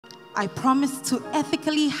I promise to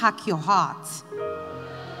ethically hack your heart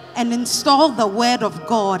and install the word of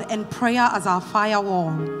God and prayer as our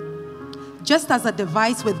firewall. Just as a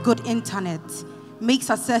device with good internet makes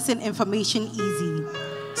accessing information easy,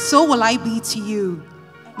 so will I be to you.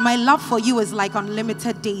 My love for you is like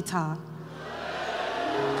unlimited data.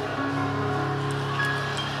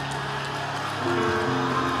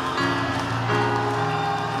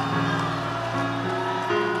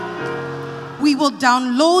 We will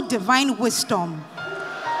download divine wisdom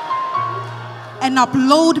and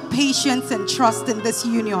upload patience and trust in this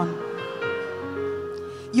union.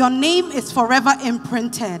 Your name is forever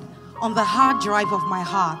imprinted on the hard drive of my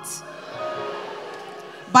heart.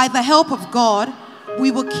 By the help of God,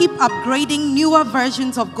 we will keep upgrading newer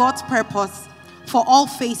versions of God's purpose for all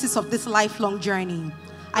phases of this lifelong journey.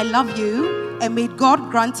 I love you, and may God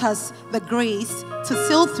grant us the grace to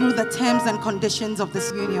sail through the terms and conditions of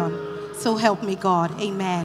this union. So help me God. Amen.